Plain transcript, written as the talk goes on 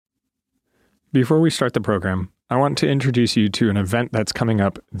Before we start the program, I want to introduce you to an event that's coming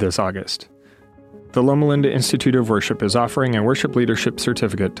up this August. The Loma Linda Institute of Worship is offering a worship leadership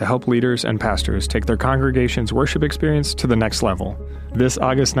certificate to help leaders and pastors take their congregation's worship experience to the next level. This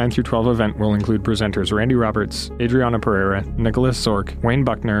August 9 through 12 event will include presenters Randy Roberts, Adriana Pereira, Nicholas Zork, Wayne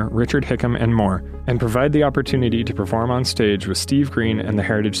Buckner, Richard Hickam, and more, and provide the opportunity to perform on stage with Steve Green and the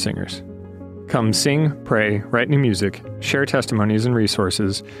Heritage Singers. Come sing, pray, write new music, share testimonies and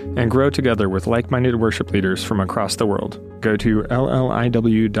resources, and grow together with like-minded worship leaders from across the world. Go to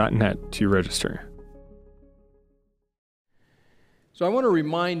lliw.net to register. So I want to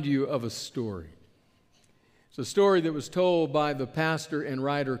remind you of a story. It's a story that was told by the pastor and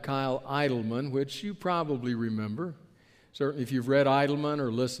writer Kyle Idleman, which you probably remember, certainly if you've read Idleman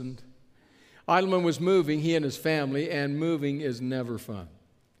or listened. Idleman was moving, he and his family, and moving is never fun.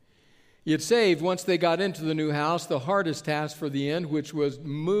 He had saved, once they got into the new house, the hardest task for the end, which was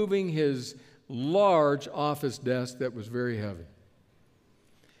moving his large office desk that was very heavy.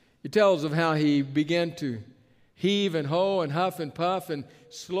 He tells of how he began to heave and hoe and huff and puff and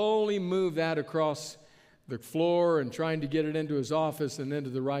slowly move that across the floor and trying to get it into his office and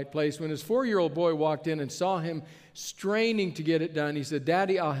into the right place. When his 4-year-old boy walked in and saw him straining to get it done, he said,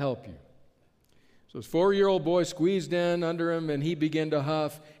 "Daddy, I'll help you." So his 4-year-old boy squeezed in under him, and he began to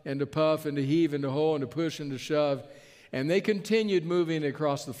huff and to puff and to heave and to hoe and to push and to shove. And they continued moving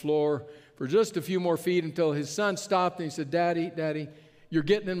across the floor for just a few more feet until his son stopped and he said, Daddy, you're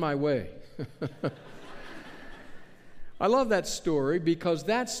getting in my way." I love that story because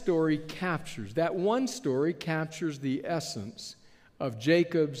that one story captures the essence of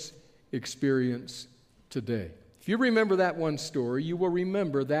Jacob's experience today. If you remember that one story, you will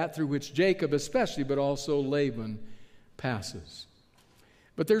remember that through which Jacob especially, but also Laban, passes.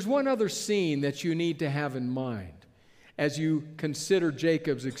 But there's one other scene that you need to have in mind as you consider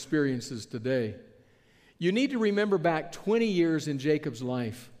Jacob's experiences today. You need to remember back 20 years in Jacob's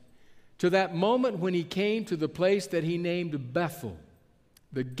life to that moment when he came to the place that he named Bethel,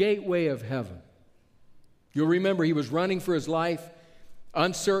 the gateway of heaven. You'll remember he was running for his life,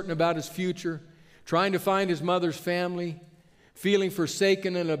 uncertain about his future, trying to find his mother's family, feeling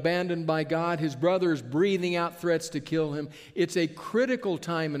forsaken and abandoned by God. His brother is breathing out threats to kill him. It's a critical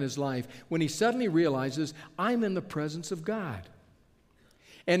time in his life when he suddenly realizes, I'm in the presence of God.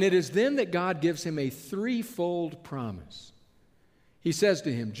 And it is then that God gives him a threefold promise. He says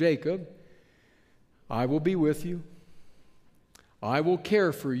to him, "Jacob, I will be with you, I will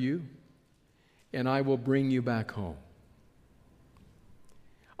care for you, and I will bring you back home."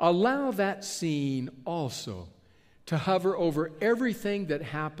 Allow that scene also to hover over everything that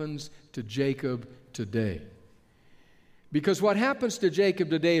happens to Jacob today. Because what happens to Jacob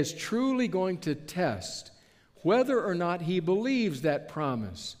today is truly going to test whether or not he believes that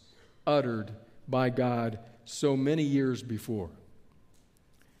promise uttered by God so many years before.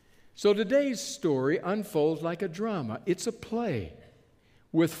 So today's story unfolds like a drama. It's a play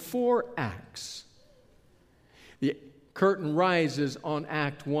with 4 acts. The curtain rises on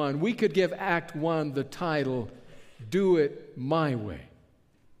Act 1. We could give Act 1 the title, "Do It My Way."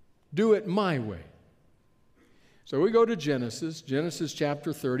 Do it my way. So we go to Genesis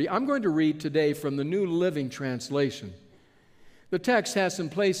chapter 30. I'm going to read today from the New Living Translation. The text has some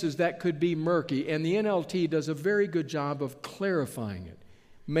places that could be murky, and the NLT does a very good job of clarifying it,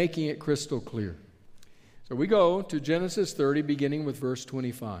 making it crystal clear. So we go to Genesis 30, beginning with verse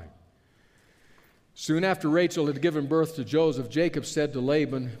 25. Soon after Rachel had given birth to Joseph, Jacob said to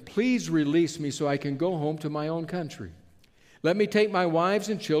Laban, "Please release me so I can go home to my own country. Let me take my wives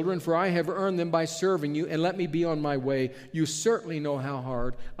and children, for I have earned them by serving you, and let me be on my way. You certainly know how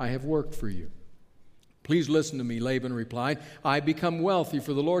hard I have worked for you." "Please listen to me," Laban replied. "I've become wealthy,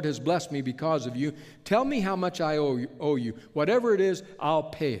 for the Lord has blessed me because of you. Tell me how much I owe you. Whatever it is, I'll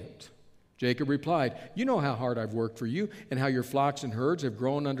pay it." Jacob replied, "You know how hard I've worked for you, and how your flocks and herds have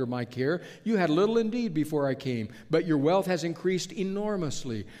grown under my care. You had little indeed before I came, but your wealth has increased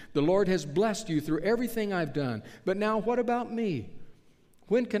enormously. The Lord has blessed you through everything I've done. But now what about me?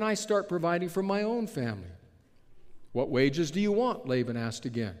 When can I start providing for my own family?" "What wages do you want?" Laban asked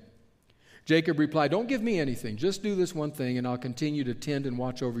again. Jacob replied, "Don't give me anything. Just do this one thing, and I'll continue to tend and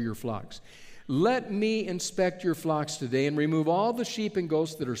watch over your flocks. Let me inspect your flocks today and remove all the sheep and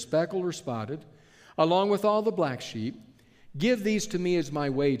goats that are speckled or spotted, along with all the black sheep. Give these to me as my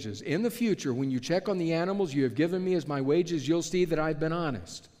wages. In the future, when you check on the animals you have given me as my wages, you'll see that I've been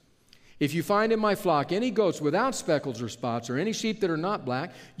honest. If you find in my flock any goats without speckles or spots, or any sheep that are not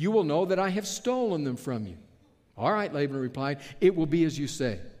black, you will know that I have stolen them from you." "All right," Laban replied, "it will be as you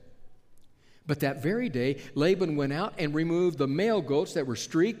say." But that very day, Laban went out and removed the male goats that were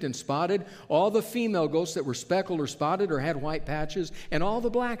streaked and spotted, all the female goats that were speckled or spotted or had white patches, and all the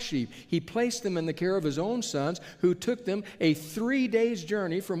black sheep. He placed them in the care of his own sons, who took them a 3 days'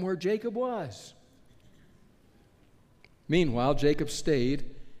 journey from where Jacob was. Meanwhile, Jacob stayed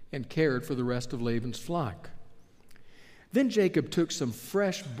and cared for the rest of Laban's flock. Then Jacob took some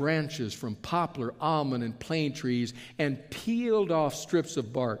fresh branches from poplar, almond, and plane trees and peeled off strips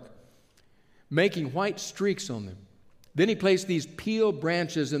of bark, making white streaks on them. Then he placed these peeled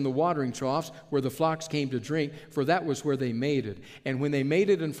branches in the watering troughs where the flocks came to drink, for that was where they mated. And when they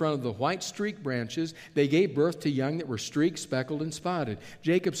mated in front of the white streaked branches, they gave birth to young that were streaked, speckled, and spotted.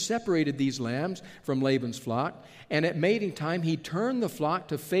 Jacob separated these lambs from Laban's flock, and at mating time he turned the flock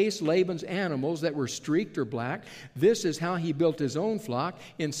to face Laban's animals that were streaked or black. This is how he built his own flock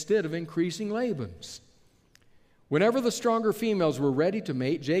instead of increasing Laban's. Whenever the stronger females were ready to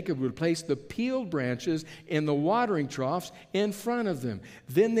mate, Jacob would place the peeled branches in the watering troughs in front of them.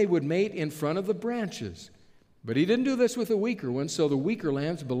 Then they would mate in front of the branches. But he didn't do this with the weaker ones, so the weaker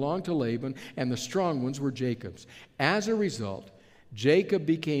lambs belonged to Laban, and the strong ones were Jacob's. As a result, Jacob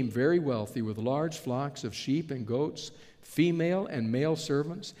became very wealthy with large flocks of sheep and goats, female and male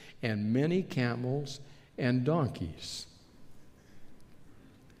servants, and many camels and donkeys.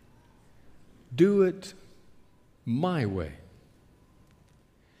 Do it my way.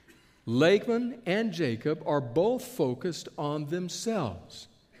 Laban and Jacob are both focused on themselves.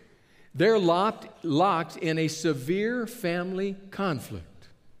 They're locked in a severe family conflict.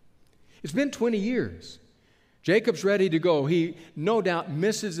 It's been 20 years. Jacob's ready to go. He no doubt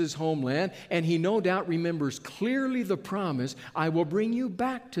misses his homeland, and he no doubt remembers clearly the promise, I will bring you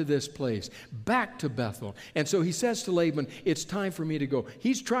back to this place, back to Bethel. And so he says to Laban, it's time for me to go.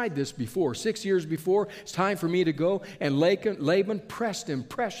 He's tried this before, 6 years before. It's time for me to go. And Laban pressed him,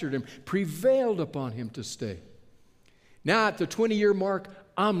 pressured him, prevailed upon him to stay. Now at the 20-year mark,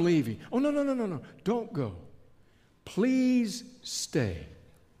 I'm leaving. Oh, no. Don't go. Please stay.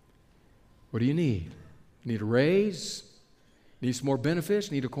 What do you need? Need a raise? Need some more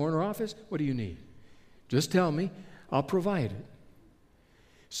benefits? Need a corner office? What do you need? Just tell me. I'll provide it.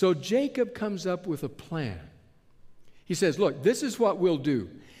 So Jacob comes up with a plan. He says, look, this is what we'll do.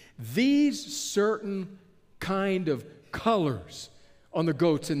 These certain kind of colors on the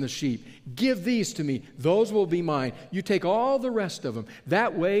goats and the sheep, give these to me. Those will be mine. You take all the rest of them.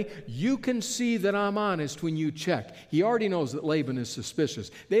 That way, you can see that I'm honest when you check. He already knows that Laban is suspicious.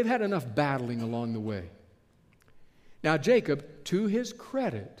 They've had enough battling along the way. Now, Jacob, to his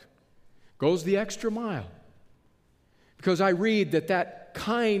credit, goes the extra mile. Because I read that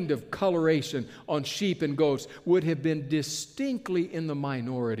kind of coloration on sheep and goats would have been distinctly in the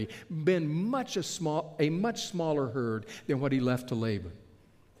minority, been a much smaller herd than what he left to Laban.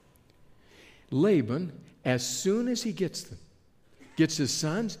 Laban, as soon as he gets them, gets his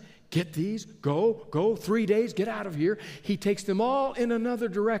sons, get these, go, 3 days, get out of here. He takes them all in another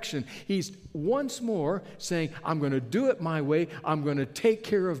direction. He's once more saying, I'm going to do it my way. I'm going to take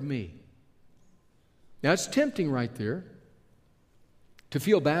care of me. Now, it's tempting right there to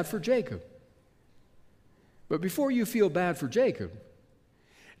feel bad for Jacob. But before you feel bad for Jacob,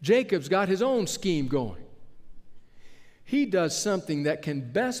 Jacob's got his own scheme going. He does something that can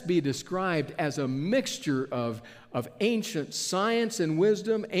best be described as a mixture of ancient science and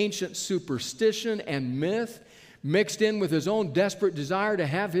wisdom, ancient superstition and myth, mixed in with his own desperate desire to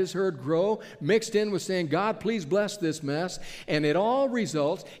have his herd grow, mixed in with saying, God, please bless this mess. And it all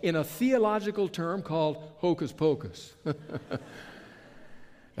results in a theological term called hocus pocus.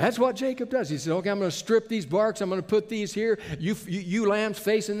 That's what Jacob does. He said, okay, I'm going to strip these barks. I'm going to put these here. You lambs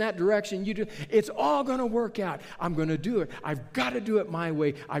face in that direction. You do. It's all going to work out. I'm going to do it. I've got to do it my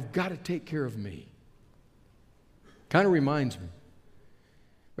way. I've got to take care of me. Kind of reminds me,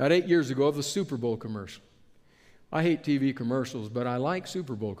 about 8 years ago, of the Super Bowl commercial. I hate TV commercials, but I like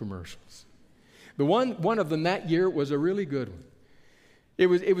Super Bowl commercials. The one of them that year was a really good one.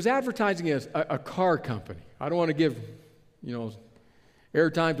 It was advertising as a car company. I don't want to give,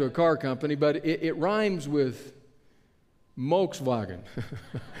 airtime to a car company, but it rhymes with Volkswagen.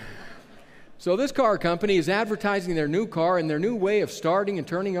 So this car company is advertising their new car and their new way of starting and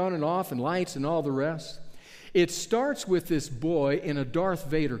turning on and off and lights and all the rest. It starts with this boy in a Darth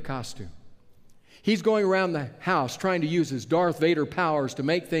Vader costume. He's going around the house trying to use his Darth Vader powers to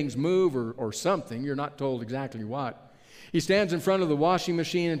make things move or something. You're not told exactly what. He stands in front of the washing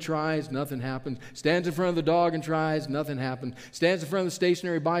machine and tries, nothing happens. Stands in front of the dog and tries, nothing happens. Stands in front of the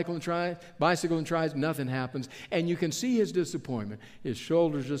stationary bicycle and tries, nothing happens. And you can see his disappointment. His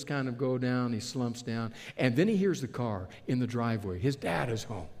shoulders just kind of go down, he slumps down. And then he hears the car in the driveway. His dad is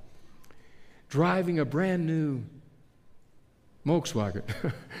home. driving a brand new Volkswagen.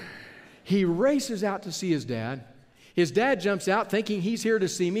 He races out to see his dad. His dad jumps out thinking he's here to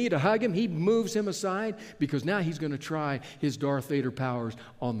see me, to hug him. He moves him aside because now he's going to try his Darth Vader powers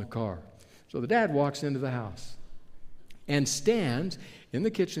on the car. So the dad walks into the house and stands in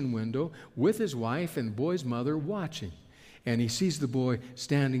the kitchen window with his wife and the boy's mother watching. And he sees the boy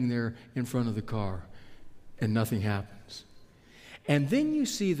standing there in front of the car, and nothing happens. And then you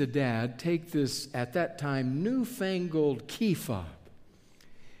see the dad take this, at that time, newfangled key fob,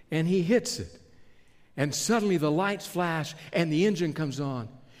 and he hits it. And suddenly the lights flash and the engine comes on.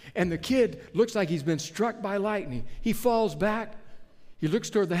 And the kid looks like he's been struck by lightning. He falls back. He looks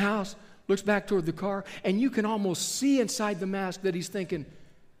toward the house, looks back toward the car, and you can almost see inside the mask that he's thinking,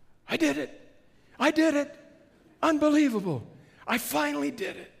 I did it. I did it. Unbelievable. I finally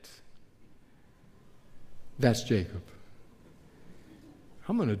did it. That's Jacob.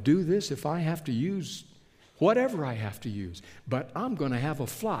 I'm going to do this if I have to use whatever I have to use, but I'm going to have a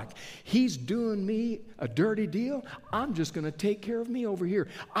flock. He's doing me a dirty deal. I'm just going to take care of me over here.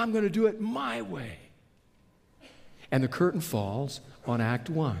 I'm going to do it my way. And the curtain falls on Act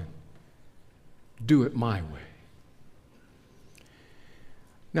 1. Do it my way.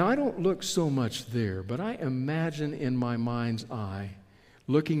 Now, I don't look so much there, but I imagine in my mind's eye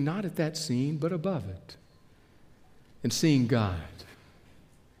looking not at that scene, but above it, and seeing God.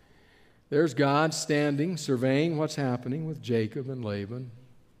 There's God standing, surveying what's happening with Jacob and Laban.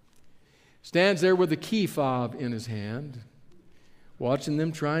 Stands there with a key fob in his hand, watching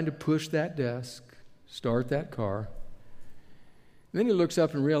them trying to push that desk, start that car. Then he looks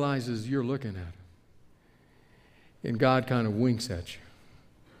up and realizes you're looking at him. And God kind of winks at you.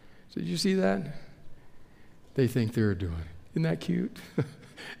 So did you see that? They think they're doing it. Isn't that cute?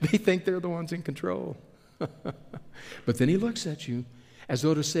 They think they're the ones in control. But then he looks at you as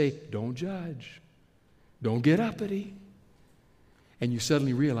though to say, don't judge. Don't get uppity. And you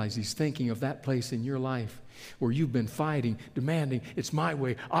suddenly realize he's thinking of that place in your life where you've been fighting, demanding, it's my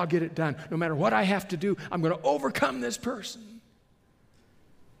way, I'll get it done. No matter what I have to do, I'm going to overcome this person.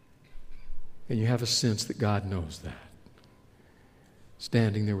 And you have a sense that God knows that.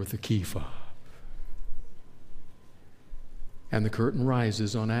 Standing there with the key fob. And the curtain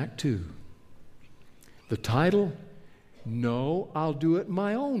rises on Act 2. The title, No, I'll Do It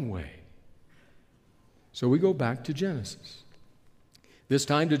My Own Way. So we go back to Genesis. This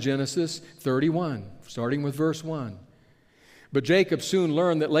time to Genesis 31, starting with verse 1. But Jacob soon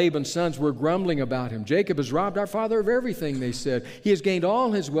learned that Laban's sons were grumbling about him. Jacob has robbed our father of everything, they said. He has gained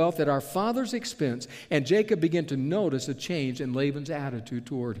all his wealth at our father's expense. And Jacob began to notice a change in Laban's attitude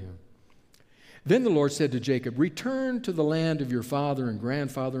toward him. Then the Lord said to Jacob, return to the land of your father and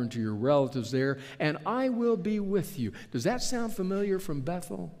grandfather and to your relatives there, and I will be with you. Does that sound familiar from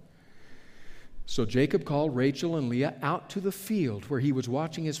Bethel? So Jacob called Rachel and Leah out to the field where he was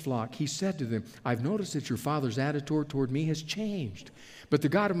watching his flock. He said to them, I've noticed that your father's attitude toward me has changed, but the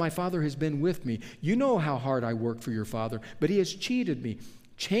God of my father has been with me. You know how hard I worked for your father, but he has cheated me,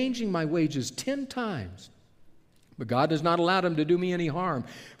 changing my wages 10 times. But God has not allowed him to do me any harm.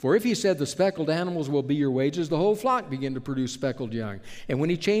 For if he said the speckled animals will be your wages, the whole flock began to produce speckled young. And when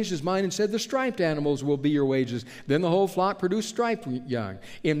he changed his mind and said the striped animals will be your wages, then the whole flock produced striped young.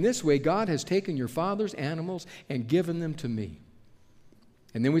 In this way, God has taken your father's animals and given them to me.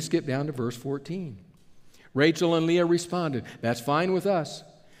 And then we skip down to verse 14. Rachel and Leah responded, that's fine with us.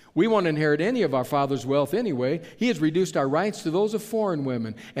 We won't inherit any of our father's wealth anyway. He has reduced our rights to those of foreign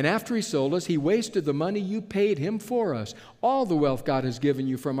women. And after he sold us, he wasted the money you paid him for us. All the wealth God has given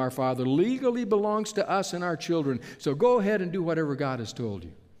you from our father legally belongs to us and our children. So go ahead and do whatever God has told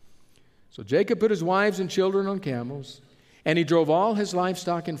you. So Jacob put his wives and children on camels, and he drove all his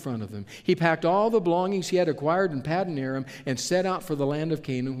livestock in front of them. He packed all the belongings he had acquired in Paddan Aram and set out for the land of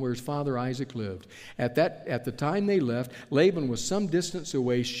Canaan where his father Isaac lived. At the time they left, Laban was some distance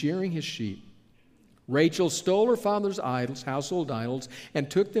away shearing his sheep. Rachel stole her father's idols, household idols,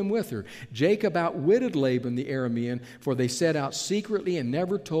 and took them with her. Jacob outwitted Laban the Aramean, for they set out secretly and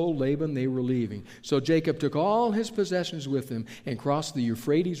never told Laban they were leaving. So Jacob took all his possessions with him and crossed the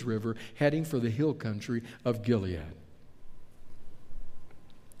Euphrates River, heading for the hill country of Gilead.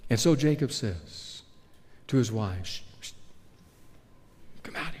 And so Jacob says to his wives, shh,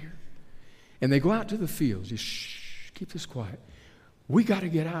 come out here. And they go out to the fields. Shh, keep this quiet. We got to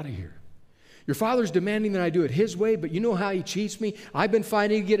get out of here. Your father's demanding that I do it his way, but you know how he cheats me? I've been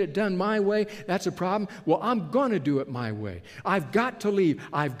fighting to get it done my way. That's a problem. Well, I'm going to do it my way. I've got to leave.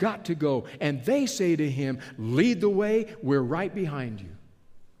 I've got to go. And they say to him, lead the way. We're right behind you.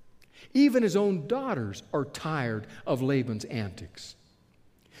 Even his own daughters are tired of Laban's antics.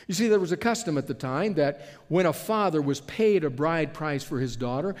 You see, there was a custom at the time that when a father was paid a bride price for his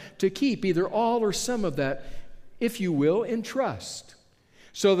daughter, to keep either all or some of that, if you will, in trust.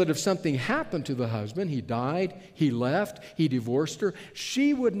 So that if something happened to the husband, he died, he left, he divorced her,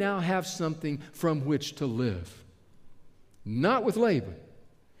 she would now have something from which to live. Not with Laban.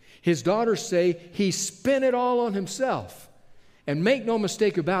 His daughters say he spent it all on himself. And make no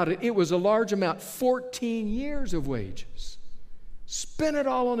mistake about it, it was a large amount, 14 years of wages. Spent it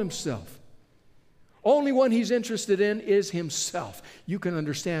all on himself. Only one he's interested in is himself. You can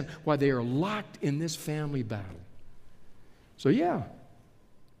understand why they are locked in this family battle. So yeah,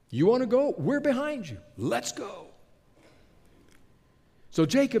 you want to go? We're behind you. Let's go. So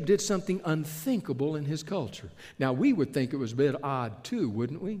Jacob did something unthinkable in his culture. Now we would think it was a bit odd too,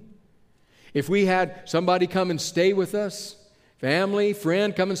 wouldn't we? If we had somebody come and stay with us, family,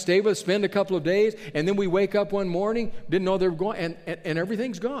 friend, come and stay with us, spend a couple of days, and then we wake up one morning, didn't know they were going, and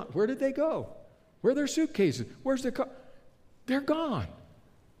everything's gone. Where did they go? Where are their suitcases? Where's their car? They're gone.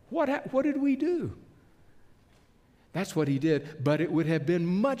 What did we do? That's what he did, but it would have been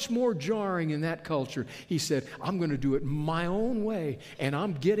much more jarring in that culture. He said, I'm going to do it my own way, and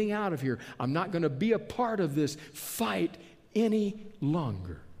I'm getting out of here. I'm not going to be a part of this fight any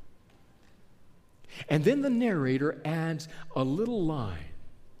longer. And then the narrator adds a little line.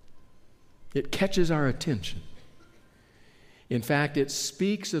 It catches our attention. In fact, it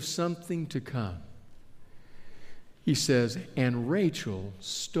speaks of something to come. He says, and Rachel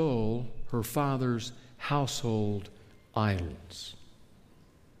stole her father's household idols.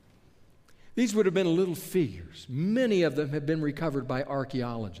 These would have been little figures. Many of them have been recovered by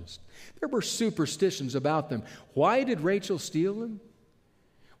archaeologists. There were superstitions about them. Why did Rachel steal them?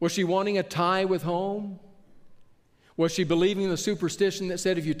 Was she wanting a tie with home? Was she believing in the superstition that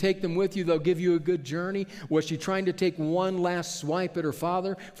said if you take them with you, they'll give you a good journey? Was she trying to take one last swipe at her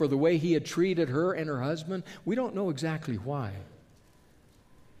father for the way he had treated her and her husband? We don't know exactly why.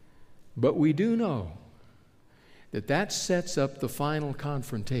 But we do know that sets up the final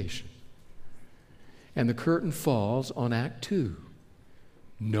confrontation. And the curtain falls on Act 2.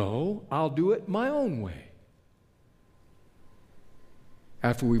 No, I'll do it my own way.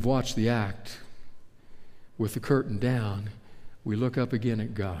 After we've watched the act, with the curtain down, we look up again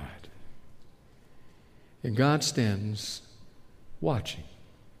at God. And God stands watching,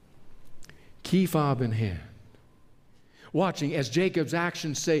 key fob in hand, watching as Jacob's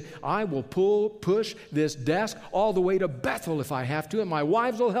actions say, I will push this desk all the way to Bethel if I have to, and my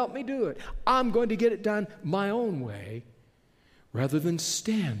wives will help me do it. I'm going to get it done my own way, rather than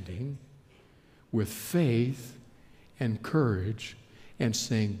standing with faith and courage and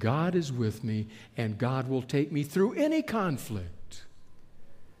saying, God is with me, and God will take me through any conflict.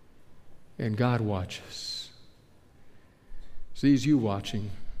 And God watches, sees you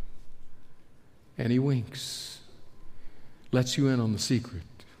watching, and he winks, lets you in on the secret.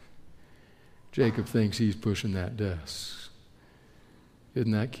 Jacob thinks he's pushing that desk.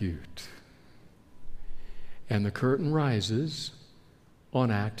 Isn't that cute? And the curtain rises on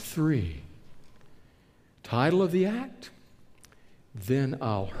Act 3. Title of the act? Then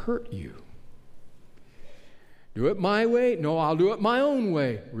I'll hurt you. Do it my way? No, I'll do it my own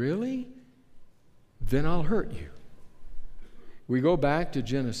way. Really? Then I'll hurt you. We go back to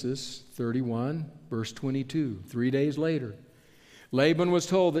Genesis 31, verse 22, 3 days later. Laban was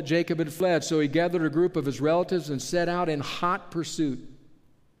told that Jacob had fled, so he gathered a group of his relatives and set out in hot pursuit.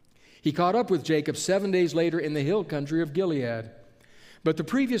 He caught up with Jacob 7 days later in the hill country of Gilead. But the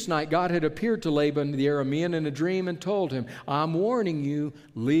previous night, God had appeared to Laban the Aramean in a dream and told him, I'm warning you,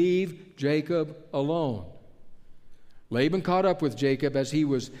 leave Jacob alone. Laban caught up with Jacob as he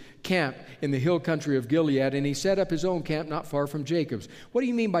was camped in the hill country of Gilead, and he set up his own camp not far from Jacob's. What do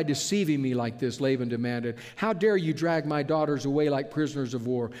you mean by deceiving me like this? Laban demanded. How dare you drag my daughters away like prisoners of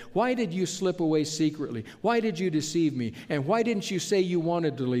war? Why did you slip away secretly? Why did you deceive me? And why didn't you say you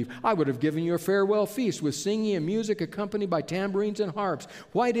wanted to leave? I would have given you a farewell feast with singing and music accompanied by tambourines and harps.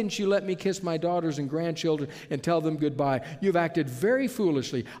 Why didn't you let me kiss my daughters and grandchildren and tell them goodbye? You've acted very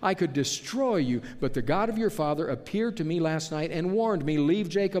foolishly. I could destroy you, but the God of your father appeared to me last night and warned me, leave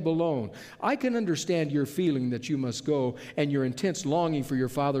Jacob alone. I can understand your feeling that you must go and your intense longing for your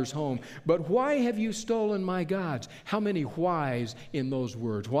father's home, but why have you stolen my gods? How many whys in those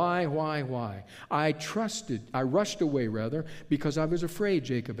words? Why? I rushed away because I was afraid,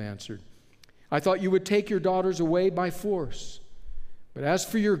 Jacob answered. I thought you would take your daughters away by force. But as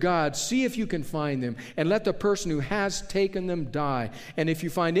for your gods, see if you can find them, and let the person who has taken them die. And if you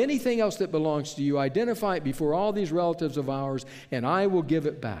find anything else that belongs to you, identify it before all these relatives of ours, and I will give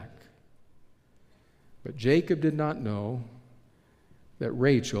it back. But Jacob did not know that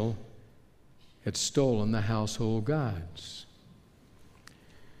Rachel had stolen the household gods.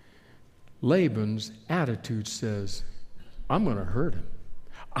 Laban's attitude says, I'm going to hurt him.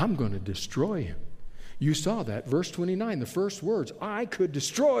 I'm going to destroy him. You saw that, verse 29, the first words, I could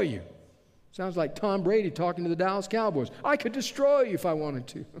destroy you. Sounds like Tom Brady talking to the Dallas Cowboys. I could destroy you if I wanted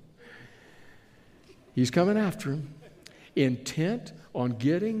to. He's coming after him, intent on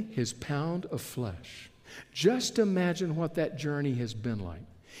getting his pound of flesh. Just imagine what that journey has been like.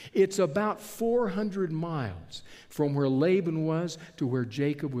 It's about 400 miles from where Laban was to where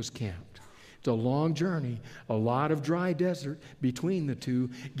Jacob was camped. It's a long journey. A lot of dry desert between the two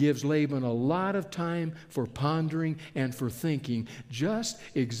gives Laban a lot of time for pondering and for thinking just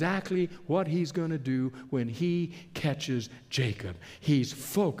exactly what he's going to do when he catches Jacob. He's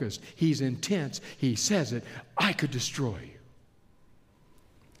focused. He's intense. He says it, I could destroy you.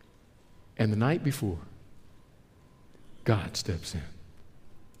 And the night before, God steps in.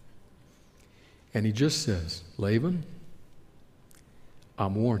 And he just says, Laban,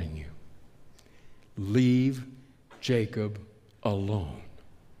 I'm warning you. Leave Jacob alone.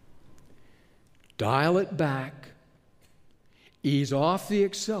 Dial it back. Ease off the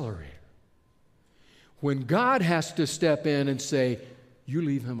accelerator. When God has to step in and say, you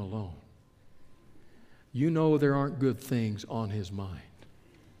leave him alone, you know there aren't good things on his mind.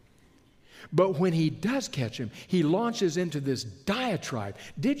 But when he does catch him, he launches into this diatribe.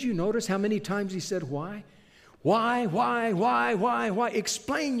 Did you notice how many times he said, why? Why?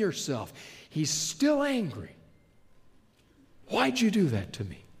 Explain yourself. He's still angry. Why'd you do that to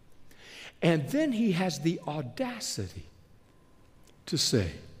me? And then he has the audacity to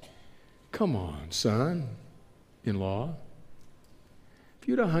say, come on, son-in-law. If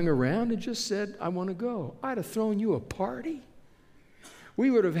you'd have hung around and just said, I want to go, I'd have thrown you a party. We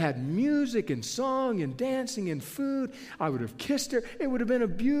would have had music and song and dancing and food. I would have kissed her. It would have been a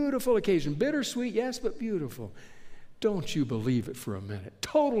beautiful occasion. Bittersweet, yes, but beautiful. Don't you believe it for a minute.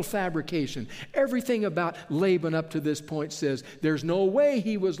 Total fabrication. Everything about Laban up to this point says there's no way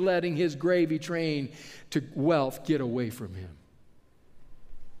he was letting his gravy train to wealth get away from him.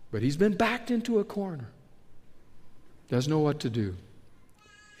 But he's been backed into a corner. Doesn't know what to do.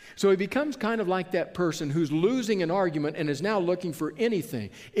 So he becomes kind of like that person who's losing an argument and is now looking for anything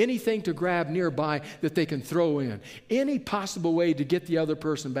to grab nearby that they can throw in, any possible way to get the other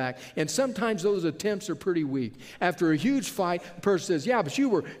person back. And sometimes those attempts are pretty weak. After a huge fight, the person says, yeah, but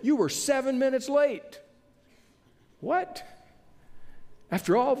you were 7 minutes late. What?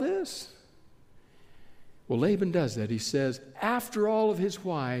 After all this? Well, Laban does that. He says, after all of his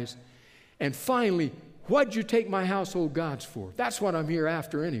whys, and finally, what'd you take my household gods for? That's what I'm here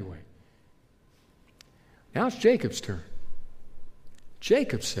after anyway. Now it's Jacob's turn.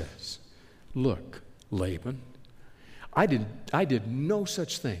 Jacob says, look, Laban, I did no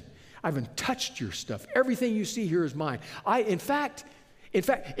such thing. I haven't touched your stuff. Everything you see here is mine. In fact,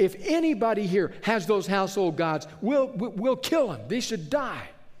 if anybody here has those household gods, we'll kill them. They should die.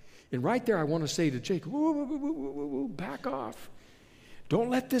 And right there I want to say to Jacob, whoa, back off. Don't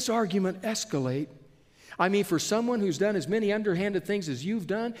let this argument escalate. I mean, for someone who's done as many underhanded things as you've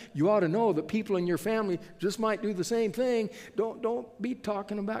done, you ought to know that people in your family just might do the same thing. Don't be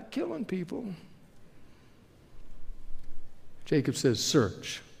talking about killing people. Jacob says,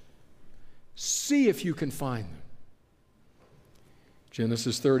 search. See if you can find them.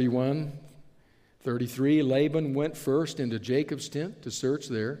 Genesis 31:33, Laban went first into Jacob's tent to search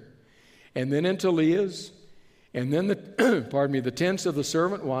there, and then into Leah's, and then the tents of the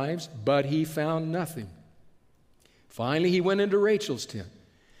servant wives, but he found nothing. Finally, he went into Rachel's tent.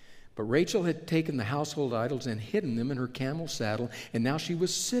 But Rachel had taken the household idols and hidden them in her camel's saddle, and now she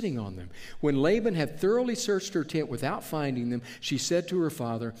was sitting on them. When Laban had thoroughly searched her tent without finding them, she said to her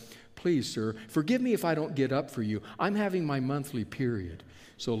father, please, sir, forgive me if I don't get up for you. I'm having my monthly period.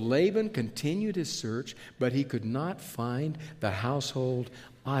 So Laban continued his search, but he could not find the household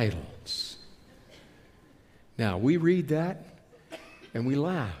idols. Now, we read that and we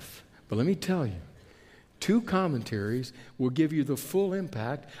laugh. But let me tell you, 2 commentaries will give you the full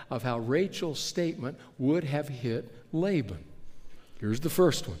impact of how Rachel's statement would have hit Laban. Here's the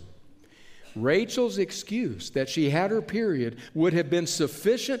first one. Rachel's excuse that she had her period would have been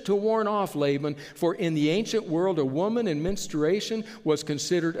sufficient to warn off Laban, for in the ancient world, a woman in menstruation was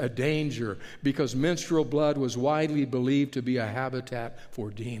considered a danger because menstrual blood was widely believed to be a habitat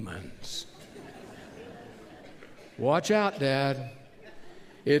for demons. Watch out, Dad.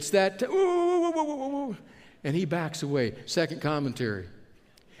 It's that... And he backs away. Second commentary.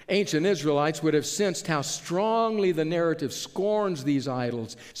 Ancient Israelites would have sensed how strongly the narrative scorns these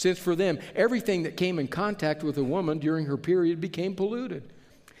idols, since for them, everything that came in contact with a woman during her period became polluted.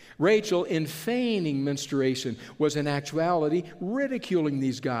 Rachel, in feigning menstruation, was in actuality ridiculing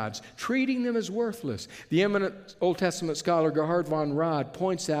these gods, treating them as worthless. The eminent Old Testament scholar Gerhard von Rad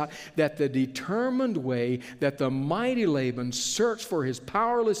points out that the determined way that the mighty Laban searched for his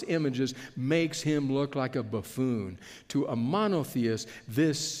powerless images makes him look like a buffoon. To a monotheist,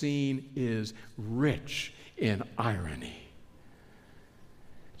 this scene is rich in irony.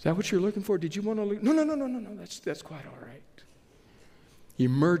 Is that what you're looking for? Did you want to look? No. That's quite all right. He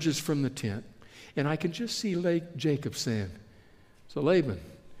emerges from the tent, and I can just see Jacob saying, "So Laban,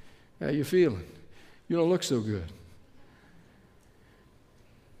 how you feeling? You don't look so good."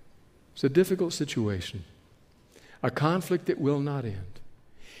 It's a difficult situation, a conflict that will not end.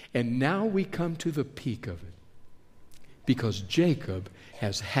 And now we come to the peak of it, because Jacob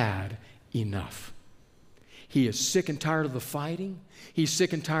has had enough. He is sick and tired of the fighting. He's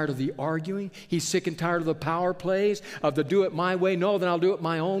sick and tired of the arguing. He's sick and tired of the power plays, of the do it my way. No, then I'll do it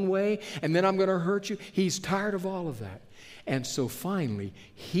my own way, and then I'm going to hurt you. He's tired of all of that. And so finally,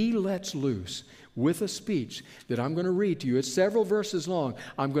 he lets loose with a speech that I'm going to read to you. It's several verses long.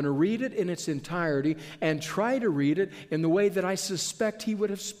 I'm going to read it in its entirety and try to read it in the way that I suspect he would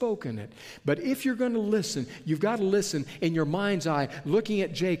have spoken it. But if you're going to listen, you've got to listen in your mind's eye, looking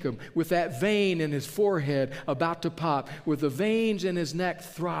at Jacob with that vein in his forehead about to pop, with the veins in his neck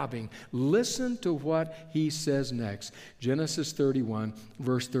throbbing. Listen to what he says next. Genesis 31,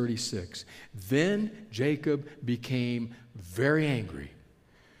 verse 36. Then Jacob became very angry,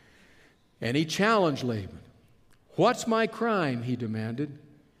 and he challenged Laban. "What's my crime?" he demanded.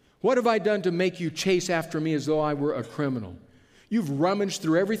 "What have I done to make you chase after me as though I were a criminal? You've rummaged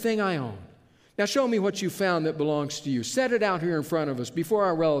through everything I own. Now show me what you found that belongs to you. Set it out here in front of us, before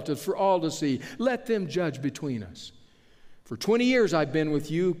our relatives, for all to see. Let them judge between us. For 20 years I've been with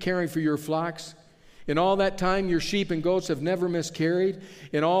you, caring for your flocks. In all that time, your sheep and goats have never miscarried.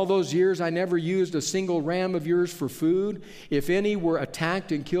 In all those years, I never used a single ram of yours for food. If any were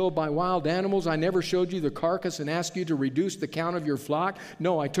attacked and killed by wild animals, I never showed you the carcass and asked you to reduce the count of your flock.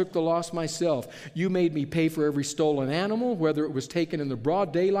 No, I took the loss myself. You made me pay for every stolen animal, whether it was taken in the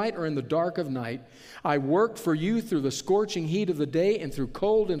broad daylight or in the dark of night. I worked for you through the scorching heat of the day and through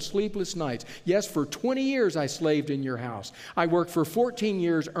cold and sleepless nights. Yes, for 20 years I slaved in your house. I worked for 14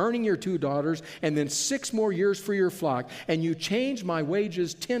 years, earning your 2 daughters, and then 6 more years for your flock, and you changed my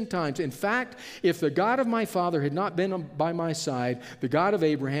wages 10 times. In fact, if the God of my father had not been by my side, the God of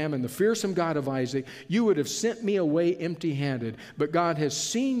Abraham and the fearsome God of Isaac, you would have sent me away empty-handed. But God has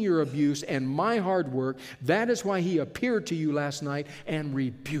seen your abuse and my hard work. That is why he appeared to you last night and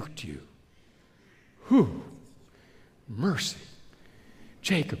rebuked you." Whew, mercy.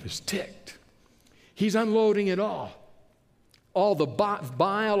 Jacob is ticked. He's unloading it all. All the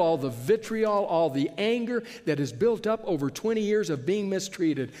bile, all the vitriol, all the anger that is built up over 20 years of being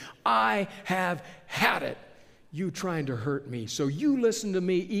mistreated. I have had it. You trying to hurt me, so you listen to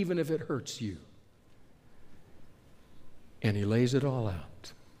me even if it hurts you. And he lays it all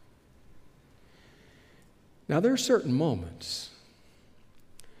out. Now there are certain moments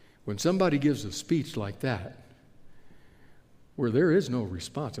when somebody gives a speech like that where there is no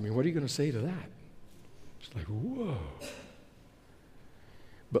response. I mean, what are you going to say to that? It's like, whoa.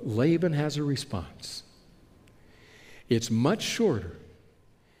 But Laban has a response. It's much shorter,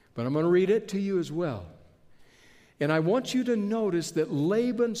 but I'm going to read it to you as well. And I want you to notice that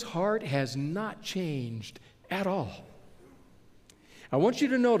Laban's heart has not changed at all. I want you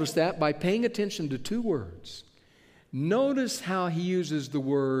to notice that by paying attention to 2 words. Notice how he uses the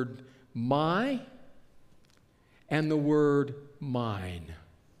word my and the word mine.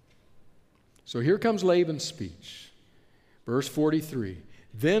 So here comes Laban's speech. Verse 43.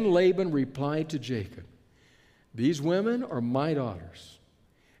 Then Laban replied to Jacob, "These women are my daughters.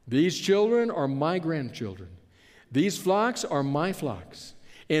 These children are my grandchildren. These flocks are my flocks.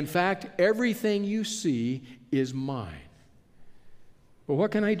 In fact, everything you see is mine. But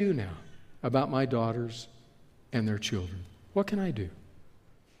what can I do now about my daughters and their children? What can I do?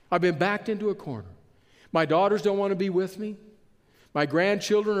 I've been backed into a corner. My daughters don't want to be with me. My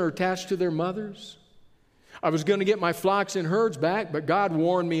grandchildren are attached to their mothers. I was going to get my flocks and herds back, but God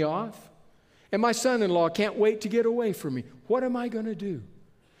warned me off. And my son-in-law can't wait to get away from me. What am I going to do?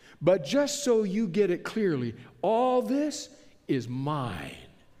 But just so you get it clearly, all this is mine,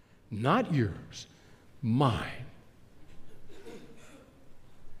 not yours, mine."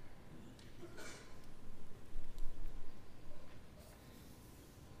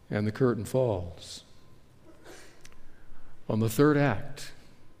 And the curtain falls on the 3rd act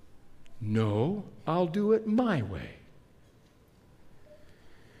No, I'll do it my way.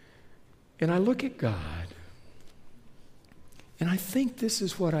 And I look at God, and I think this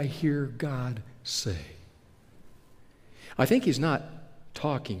is what I hear God say. I think he's not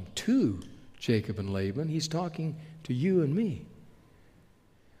talking to Jacob and Laban. He's talking to you and me.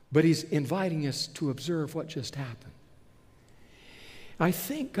 But he's inviting us to observe what just happened. I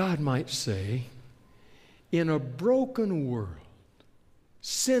think God might say, in a broken world,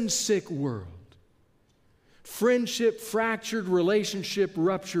 sin-sick world, friendship fractured, relationship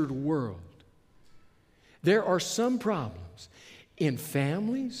ruptured world, there are some problems in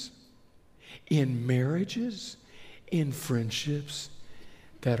families, in marriages, in friendships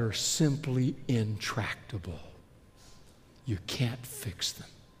that are simply intractable. You can't fix them.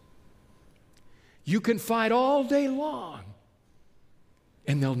 You can fight all day long,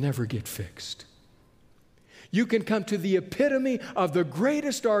 and they'll never get fixed. You can come to the epitome of the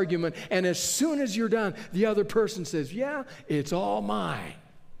greatest argument, and as soon as you're done, the other person says, yeah, it's all mine.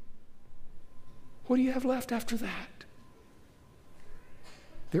 What do you have left after that?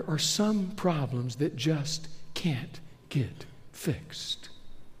 There are some problems that just can't get fixed.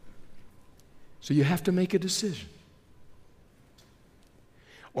 So you have to make a decision.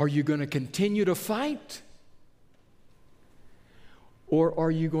 Are you going to continue to fight? Or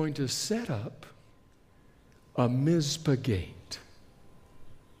are you going to set up a Mizpah gate?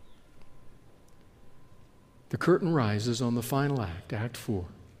 The curtain rises on the final act, Act 4.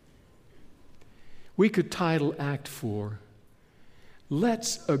 We could title Act 4,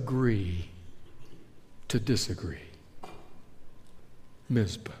 Let's Agree to Disagree.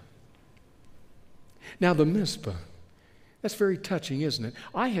 Mizpah. Now the Mizpah, that's very touching, isn't it?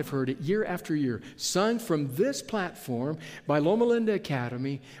 I have heard it year after year, sung from this platform by Loma Linda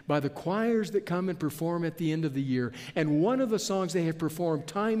Academy, by the choirs that come and perform at the end of the year. And one of the songs they have performed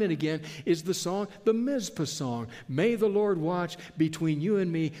time and again is the song, the Mizpah song. May the Lord watch between you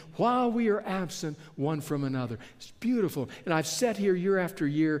and me while we are absent one from another. It's beautiful. And I've sat here year after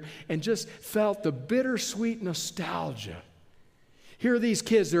year and just felt the bittersweet nostalgia. Here are these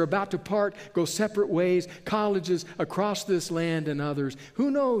kids, they're about to part, go separate ways, colleges across this land and others.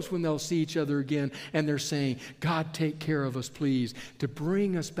 Who knows when they'll see each other again? And they're saying, God, take care of us, please, to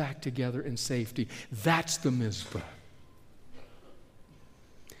bring us back together in safety. That's the Mizpah.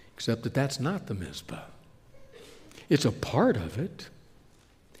 Except that that's not the Mizpah. It's a part of it.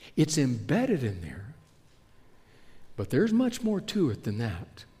 It's embedded in there. But there's much more to it than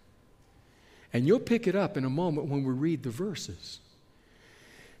that. And you'll pick it up in a moment when we read the verses.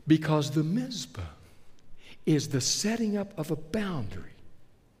 Because the Mizpah is the setting up of a boundary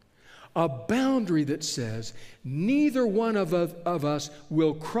that says neither one of us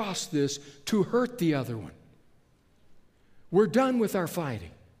will cross this to hurt the other one. We're done with our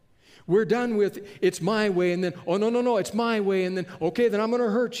fighting. We're done with it's my way and then, oh, no, it's my way and then, okay, then I'm going to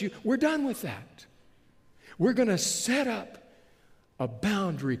hurt you. We're done with that. We're going to set up a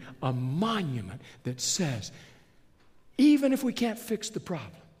boundary, a monument that says even if we can't fix the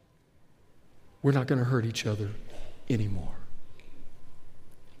problem, we're not going to hurt each other anymore.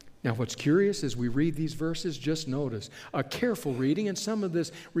 Now, what's curious as we read these verses, just notice a careful reading, and some of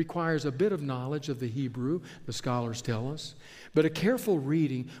this requires a bit of knowledge of the Hebrew, the scholars tell us, but a careful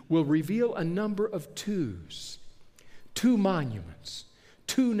reading will reveal a number of twos, two monuments,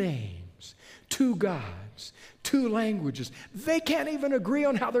 two names, two gods, two languages. They can't even agree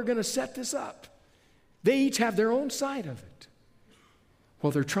on how they're going to set this up. They each have their own side of it.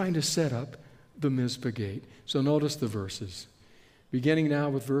 Well, they're trying to set up the Mizpah gate. So notice the verses. Beginning now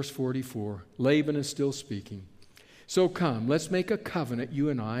with verse 44, Laban is still speaking. So come, let's make a covenant, you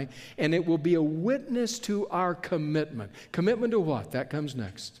and I, and it will be a witness to our commitment. Commitment to what? That comes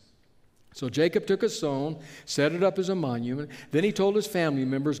next. So Jacob took a stone, set it up as a monument. Then he told his family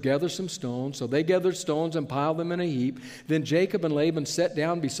members, gather some stones. So they gathered stones and piled them in a heap. Then Jacob and Laban sat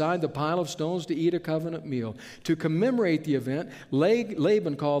down beside the pile of stones to eat a covenant meal. To commemorate the event,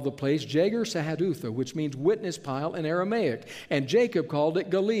 Laban called the place Jegar Sahadutha, which means witness pile in Aramaic. And Jacob called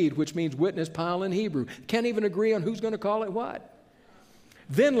it Gilead, which means witness pile in Hebrew. Can't even agree on who's going to call it what.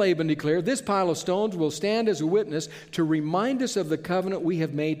 Then Laban declared, this pile of stones will stand as a witness to remind us of the covenant we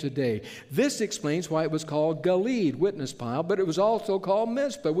have made today. This explains why it was called Gilead, witness pile, but it was also called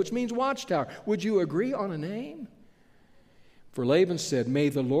Mizpah, which means watchtower. Would you agree on a name? For Laban said, may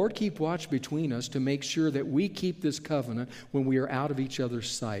the Lord keep watch between us to make sure that we keep this covenant when we are out of each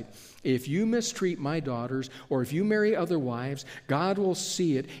other's sight. If you mistreat my daughters or if you marry other wives, God will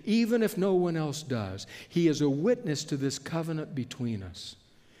see it, even if no one else does. He is a witness to this covenant between us.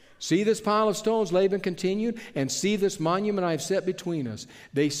 See this pile of stones, Laban continued, and see this monument I have set between us.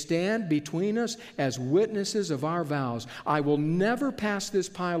 They stand between us as witnesses of our vows. I will never pass this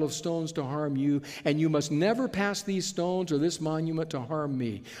pile of stones to harm you, and you must never pass these stones or this monument to harm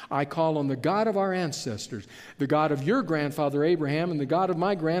me. I call on the God of our ancestors, the God of your grandfather Abraham, and the God of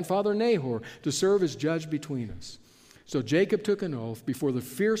my grandfather Nahor, to serve as judge between us. So Jacob took an oath before the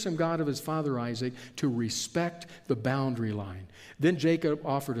fearsome God of his father Isaac to respect the boundary line. Then Jacob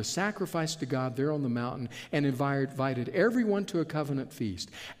offered a sacrifice to God there on the mountain and invited everyone to a covenant feast.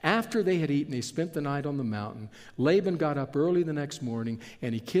 After they had eaten, they spent the night on the mountain. Laban got up early the next morning,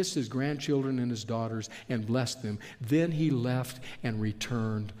 and he kissed his grandchildren and his daughters and blessed them. Then he left and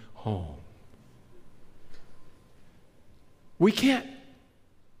returned home. We can't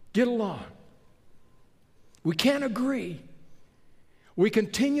get along. We can't agree. We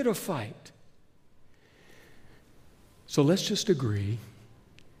continue to fight. So let's just agree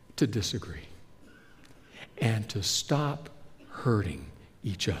to disagree and to stop hurting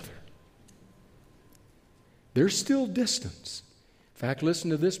each other. There's still distance. In fact,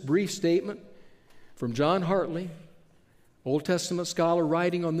 listen to this brief statement from John Hartley, Old Testament scholar,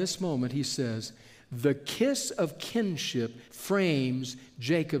 writing on this moment. He says, "The kiss of kinship frames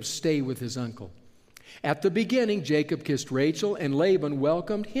Jacob's stay with his uncle. At the beginning, Jacob kissed Rachel, and Laban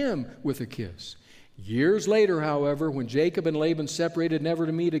welcomed him with a kiss. Years later, however, when Jacob and Laban separated never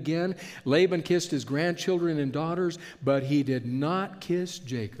to meet again, Laban kissed his grandchildren and daughters, but he did not kiss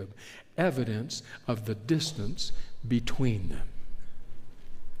Jacob, evidence of the distance between them."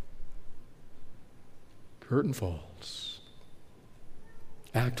 Curtain falls.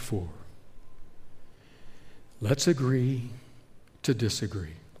 Act 4. Let's agree to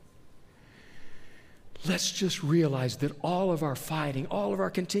disagree. Let's just realize that all of our fighting, all of our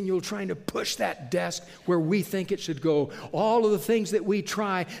continual trying to push that desk where we think it should go, all of the things that we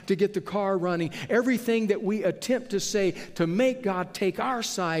try to get the car running, everything that we attempt to say to make God take our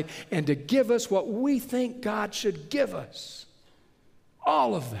side and to give us what we think God should give us,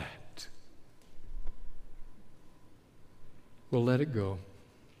 all of that, we'll let it go.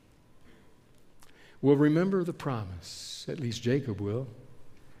 We'll remember the promise, at least Jacob will.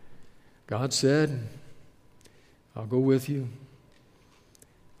 God said, "I'll go with you,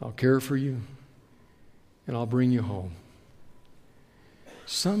 I'll care for you, and I'll bring you home."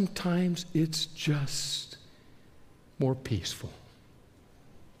 Sometimes it's just more peaceful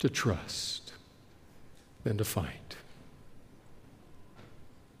to trust than to fight.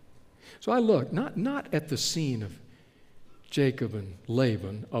 So I look not at the scene of Jacob and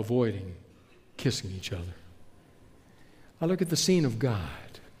Laban avoiding kissing each other. I look at the scene of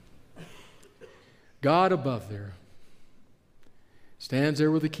God. God above there stands there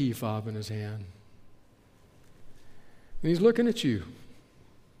with a key fob in his hand. And he's looking at you.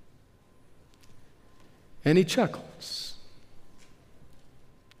 And he chuckles.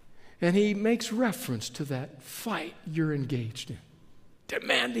 And he makes reference to that fight you're engaged in,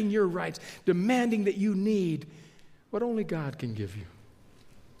 demanding your rights, demanding that you need what only God can give you.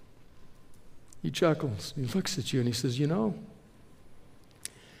 He chuckles. He looks at you and he says, "You know,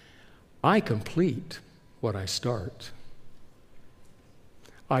 I complete what I start.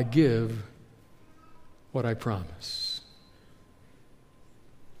 I give what I promise."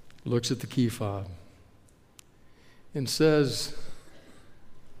 Looks at the key fob and says,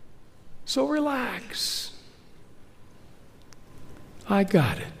 "So relax. I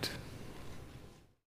got it."